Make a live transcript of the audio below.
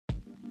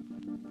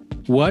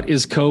What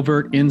is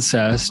covert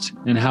incest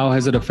and how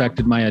has it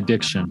affected my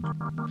addiction?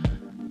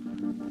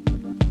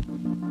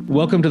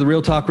 Welcome to the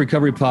Real Talk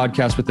Recovery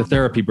Podcast with the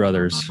Therapy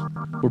Brothers.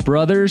 We're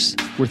brothers,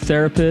 we're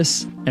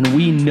therapists, and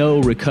we know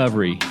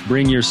recovery.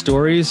 Bring your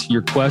stories,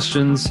 your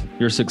questions,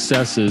 your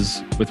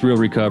successes with real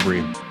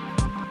recovery.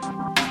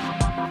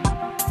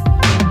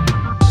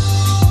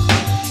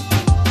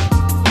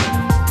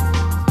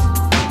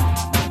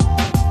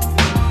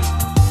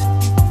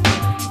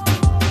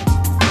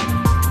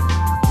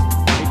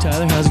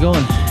 How's it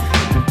going?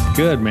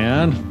 Good,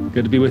 man.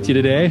 Good to be with you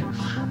today.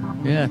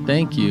 Yeah,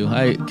 thank you.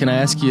 Can I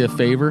ask you a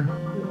favor?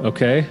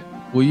 Okay.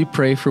 Will you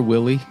pray for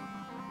Willie?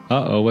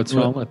 Uh-oh, what's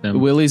wrong with him?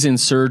 Willie's in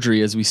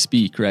surgery as we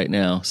speak right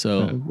now.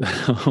 So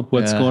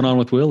what's going on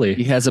with Willie?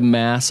 He has a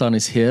mass on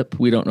his hip.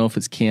 We don't know if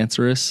it's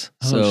cancerous.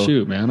 Oh,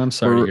 shoot, man. I'm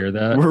sorry to hear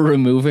that. We're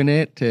removing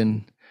it.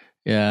 And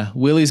yeah,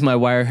 Willie's my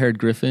wire-haired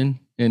griffin,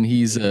 and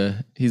he's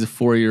a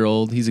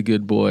 4-year-old. He's a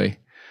good boy.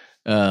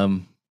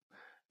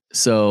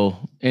 So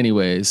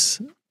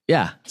anyways,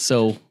 yeah,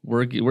 so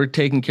we're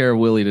taking care of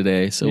Willie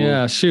today. So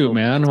yeah, shoot,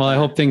 man. Well, I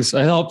hope things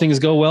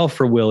go well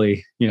for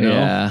Willie, you know.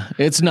 Yeah,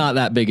 it's not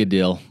that big a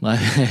deal. I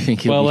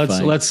think he'll be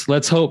fine.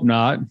 let's hope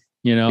not,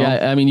 you know.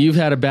 Yeah, I mean, you've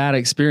had a bad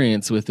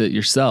experience with it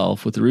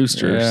yourself with the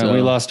rooster. Yeah, so.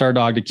 We lost our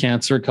dog to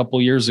cancer a couple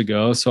years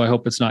ago, so I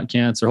hope it's not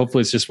cancer.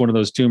 Hopefully it's just one of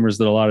those tumors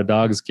that a lot of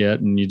dogs get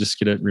and you just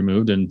get it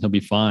removed and he'll be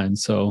fine.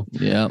 So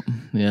yeah.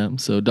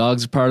 So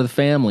dogs are part of the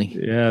family.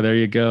 Yeah, there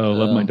you go.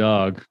 Love my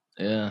dog.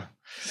 Yeah.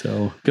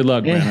 So good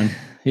luck, man.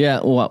 Yeah.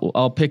 Well,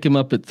 I'll pick him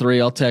up at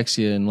 3. I'll text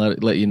you and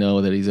let you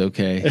know that he's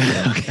okay.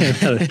 Yeah.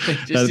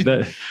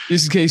 Okay.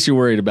 Just in case you're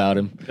worried about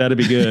him. That'd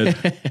be good.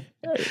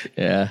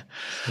 Yeah.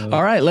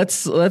 All right.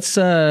 Let's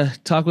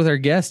talk with our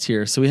guest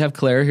here. So we have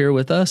Claire here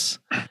with us,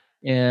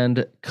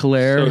 and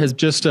Claire has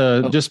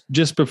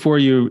just before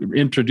you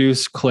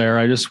introduce Claire,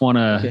 I just want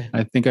to. Okay.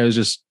 I think I was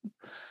just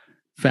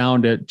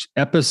found it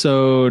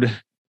episode.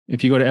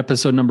 If you go to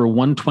episode number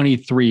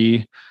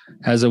 123,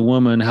 as a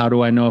woman, how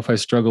do I know if I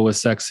struggle with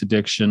sex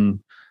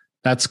addiction?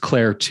 That's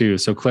Claire too.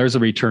 So Claire's a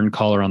return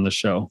caller on the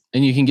show.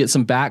 And you can get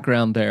some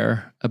background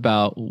there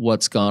about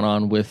what's gone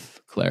on with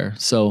Claire.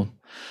 So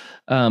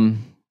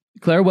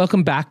Claire,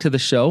 welcome back to the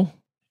show.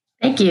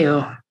 Thank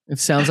you. It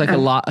sounds like a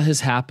lot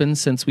has happened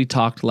since we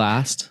talked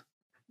last.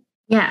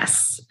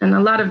 Yes, and a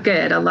lot of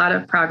good, a lot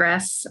of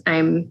progress.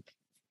 I'm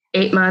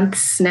 8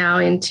 months now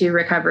into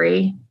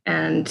recovery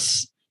and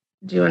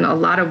doing a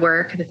lot of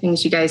work. The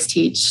things you guys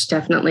teach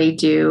definitely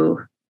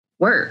do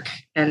work,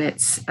 and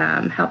it's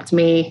helped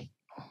me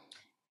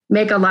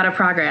make a lot of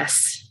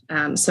progress.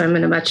 So I'm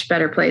in a much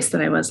better place than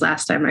I was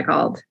last time I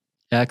called.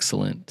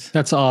 Excellent.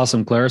 That's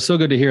awesome, Claire. So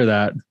good to hear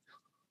that.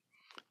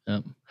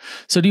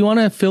 So do you want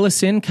to fill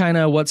us in kind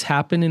of what's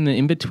happened in the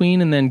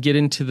in-between and then get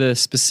into the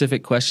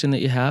specific question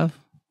that you have?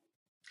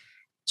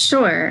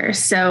 Sure.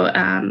 So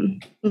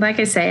like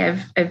I say,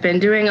 I've been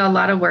doing a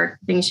lot of work,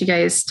 things you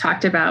guys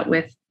talked about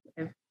with.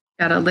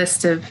 Got a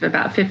list of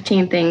about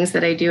 15 things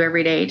that I do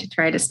every day to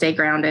try to stay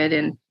grounded,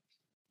 and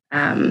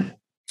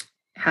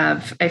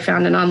I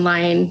found an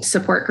online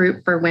support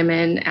group for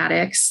women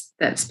addicts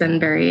that's been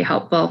very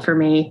helpful for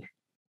me.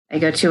 I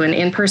go to an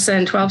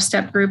in-person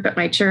 12-step group at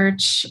my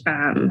church.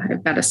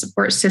 I've got a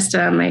support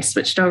system. I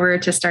switched over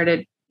to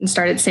started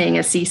seeing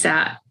a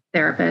CSAT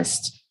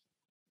therapist.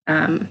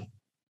 And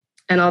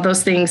all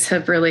those things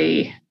have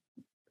really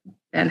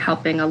been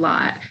helping a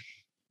lot,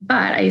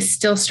 but I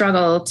still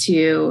struggle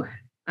to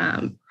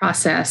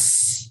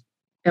process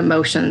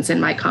emotions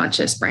in my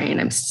conscious brain.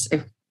 I'm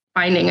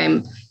finding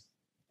I'm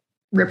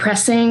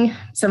repressing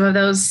some of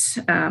those,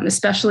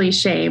 especially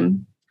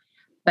shame.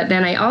 But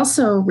then I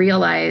also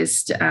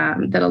realized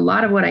that a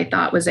lot of what I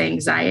thought was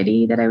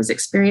anxiety that I was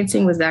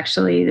experiencing was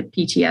actually the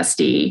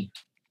PTSD.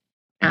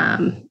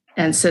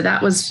 And so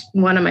that was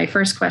one of my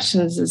first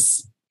questions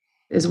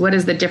is what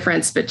is the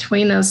difference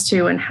between those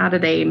two and how do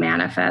they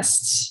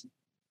manifest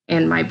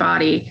in my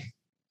body?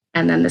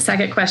 And then the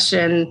second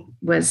question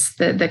was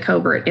the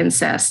covert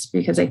incest,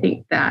 because I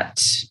think that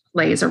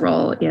plays a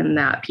role in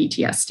that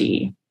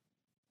PTSD.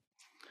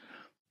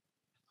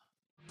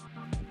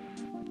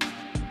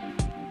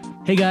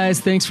 Hey guys,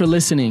 thanks for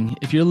listening.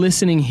 If you're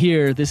listening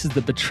here, this is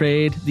the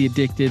Betrayed, the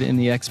Addicted, and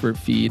the Expert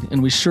feed,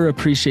 and we sure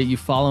appreciate you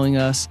following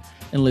us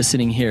and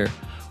listening here.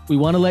 We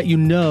want to let you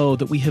know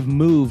that we have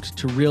moved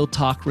to Real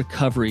Talk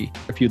Recovery.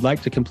 If you'd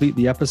like to complete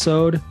the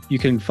episode, you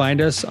can find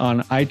us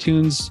on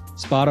iTunes,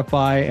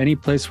 Spotify, any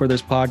place where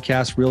there's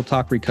podcasts, Real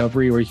Talk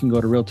Recovery, or you can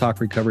go to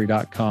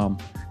realtalkrecovery.com.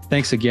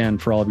 Thanks again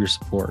for all of your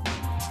support.